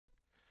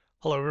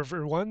Hello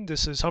everyone,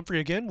 this is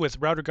Humphrey again with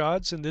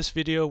RouterGods. In this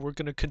video we're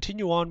going to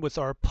continue on with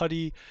our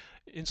Putty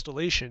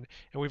installation,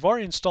 and we've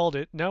already installed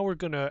it. Now we're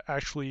going to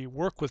actually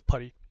work with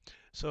Putty.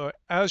 So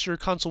as your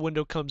console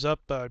window comes up,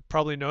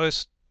 probably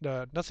notice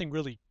nothing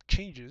really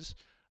changes.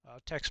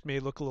 Text may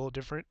look a little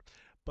different,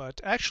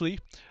 but actually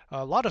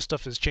a lot of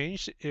stuff has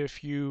changed.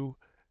 If you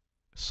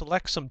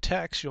select some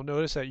text, you'll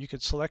notice that you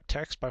can select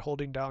text by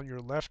holding down your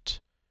left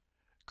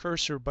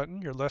cursor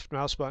button, your left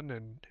mouse button,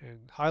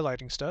 and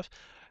highlighting stuff.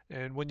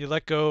 And when you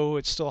let go,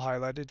 it's still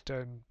highlighted,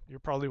 and you're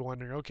probably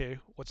wondering, okay,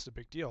 what's the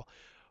big deal?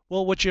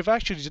 Well, what you've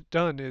actually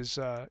done is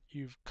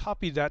you've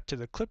copied that to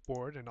the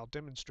clipboard, and I'll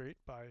demonstrate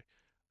by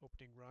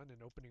opening Run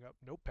and opening up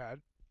Notepad.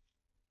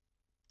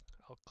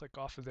 I'll click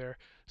off of there.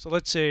 So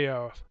let's say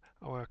I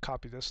want to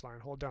copy this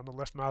line. Hold down the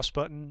left mouse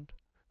button,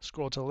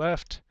 scroll to the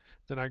left,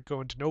 then I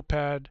go into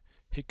Notepad,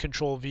 hit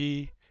Control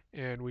V,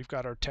 and we've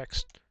got our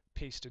text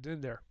pasted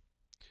in there.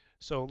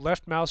 So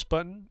left mouse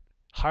button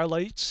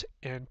highlights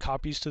and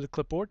copies to the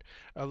clipboard.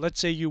 Let's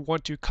say you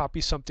want to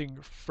copy something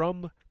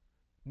from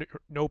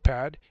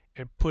Notepad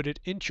and put it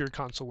into your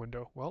console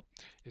window. Well,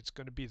 it's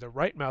going to be the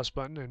right mouse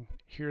button, and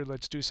here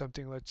let's do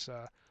something.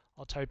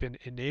 I'll type in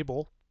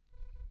enable.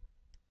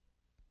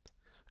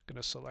 I'm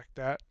going to select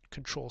that,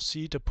 Control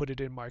C to put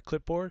it in my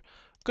clipboard.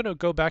 I'm going to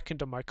go back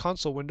into my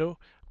console window.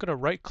 I'm going to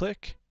right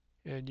click,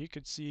 and you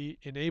can see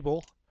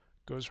enable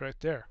goes right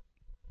there.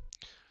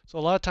 So a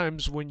lot of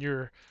times when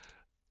you're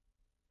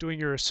doing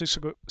your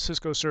Cisco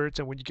certs,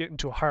 and when you get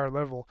into a higher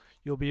level,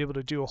 you'll be able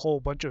to do a whole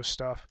bunch of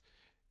stuff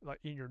like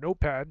in your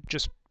notepad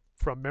just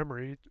from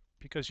memory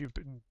because you've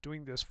been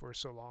doing this for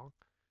so long.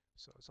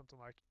 So something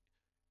like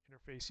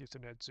interface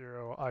Ethernet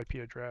 0 IP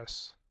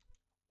address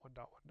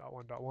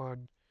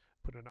 1.1.1.1,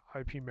 put an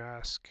IP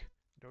mask,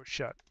 no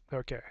shut.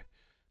 Okay,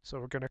 so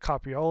we're going to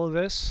copy all of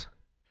this,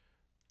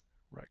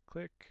 right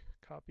click,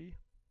 copy,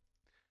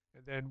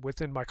 and then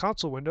within my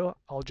console window,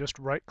 I'll just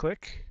right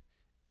click,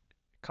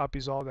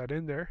 copies all that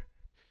in there.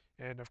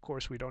 And of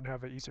course we don't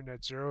have an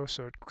Ethernet 0,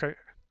 so it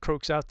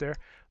croaks out there.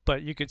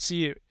 But you could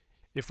see it,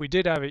 if we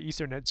did have an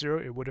Ethernet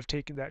 0, it would have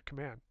taken that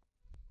command.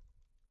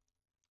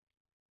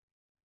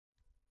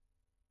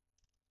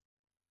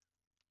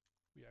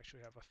 We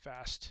actually have a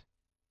fast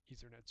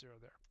Ethernet 0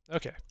 there.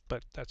 Okay,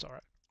 but that's all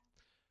right.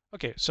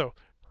 Okay, so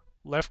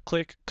left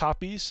click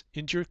copies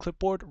into your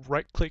clipboard,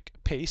 right click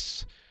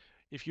pastes.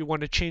 If you want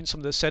to change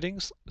some of the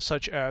settings,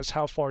 such as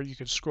how far you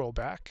can scroll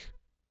back,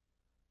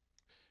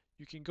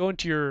 you can go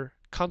into your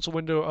console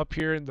window up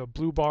here in the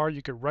blue bar,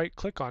 you can right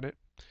click on it,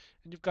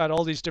 and you've got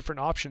all these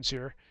different options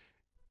here.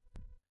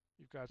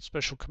 You've got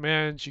special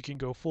commands. You can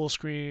go full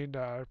screen.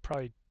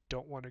 Probably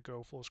don't want to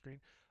go full screen.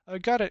 I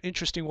got an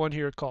interesting one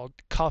here called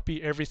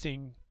copy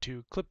everything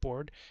to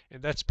clipboard,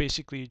 and that's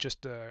basically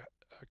just the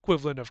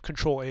equivalent of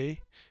Control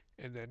A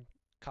and then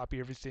copy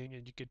everything,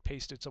 and you could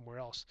paste it somewhere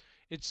else.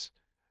 It's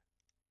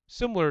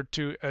similar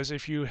to as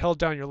if you held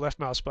down your left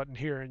mouse button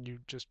here and you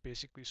just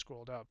basically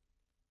scrolled up.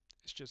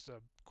 It's just a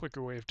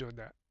quicker way of doing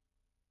that.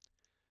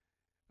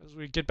 As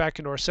we get back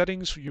into our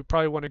settings, you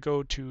probably want to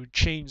go to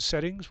change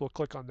settings. We'll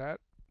click on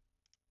that.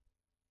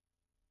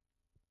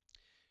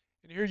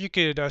 And here you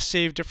could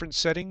save different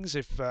settings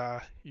if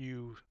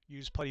you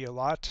use Putty a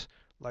lot,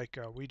 like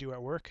we do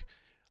at work.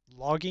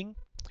 Logging.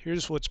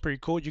 Here's what's pretty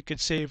cool. You could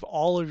save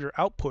all of your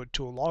output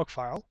to a log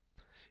file.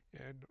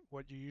 And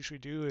what you usually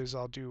do is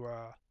I'll do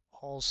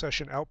all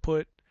session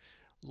output,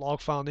 log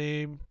file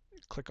name,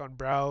 click on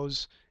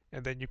browse,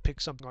 and then you pick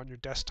something on your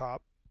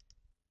desktop.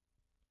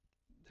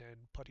 And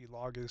Putty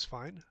log is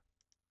fine.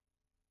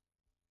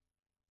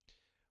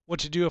 What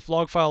to do if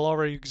log file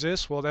already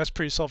exists? Well, that's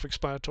pretty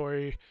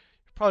self-explanatory.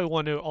 You probably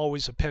want to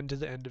always append to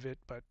the end of it,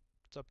 but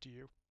it's up to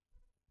you.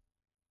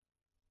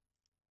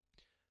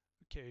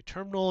 Okay,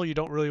 terminal, you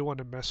don't really want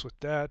to mess with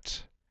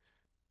that.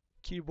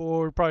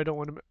 Keyboard, probably don't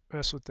want to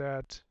mess with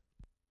that.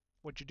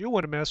 What you do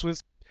want to mess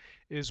with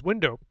is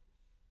window.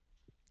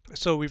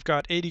 So we've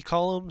got 80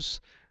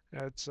 columns.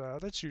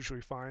 That's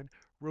usually fine.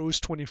 Rows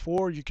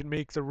 24, you can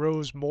make the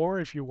rows more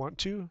if you want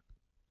to.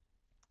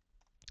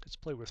 Let's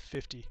play with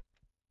 50.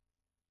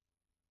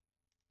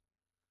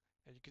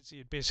 And you can see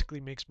it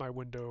basically makes my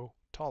window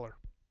taller.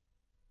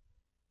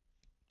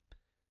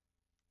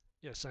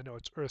 Yes, I know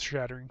it's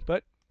earth-shattering,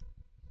 but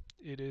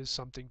it is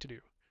something to do.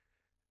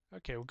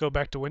 Okay, we'll go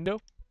back to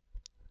window.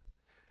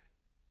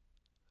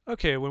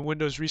 Okay, when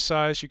Windows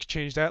resized, you can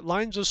change that.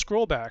 Lines of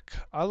scroll back.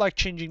 I like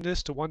changing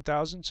this to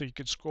 1000 so you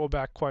can scroll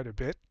back quite a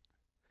bit.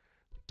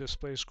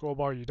 Display scroll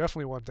bar, you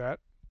definitely want that.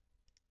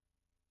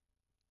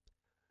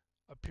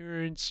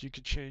 Appearance, you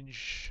can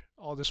change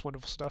all this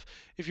wonderful stuff.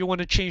 If you want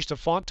to change the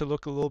font to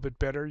look a little bit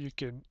better, you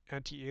can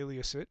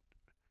anti-alias it,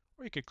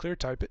 or you could clear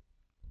type it.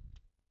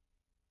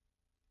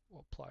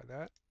 We'll apply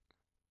that.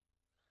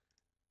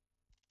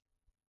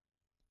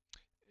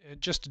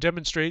 And just to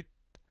demonstrate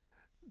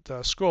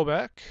the scroll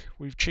back,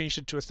 we've changed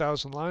it to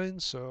 1000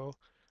 lines, so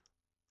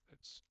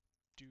let's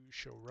do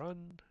show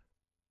run.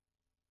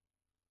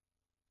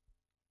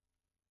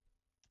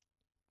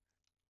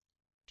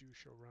 Do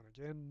show run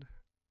again.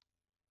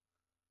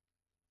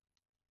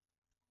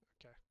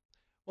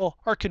 Well,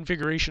 our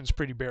configuration's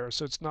pretty bare,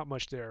 so it's not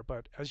much there,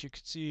 but as you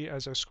can see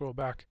as I scroll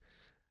back,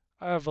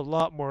 I have a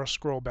lot more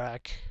scroll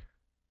back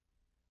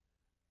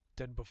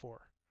than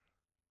before.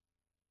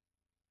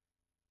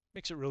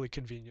 Makes it really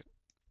convenient.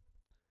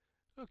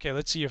 Okay,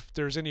 let's see if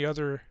there's any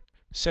other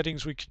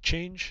settings we could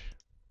change.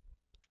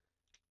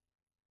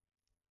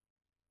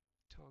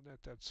 Telnet,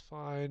 that's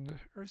fine.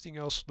 Everything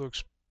else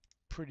looks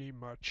pretty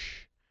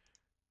much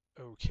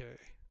okay.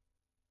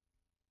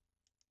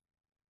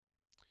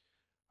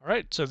 All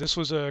right, so this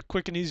was a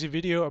quick and easy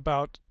video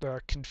about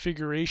the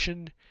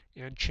configuration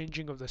and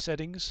changing of the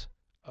settings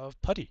of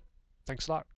Putty. Thanks a lot.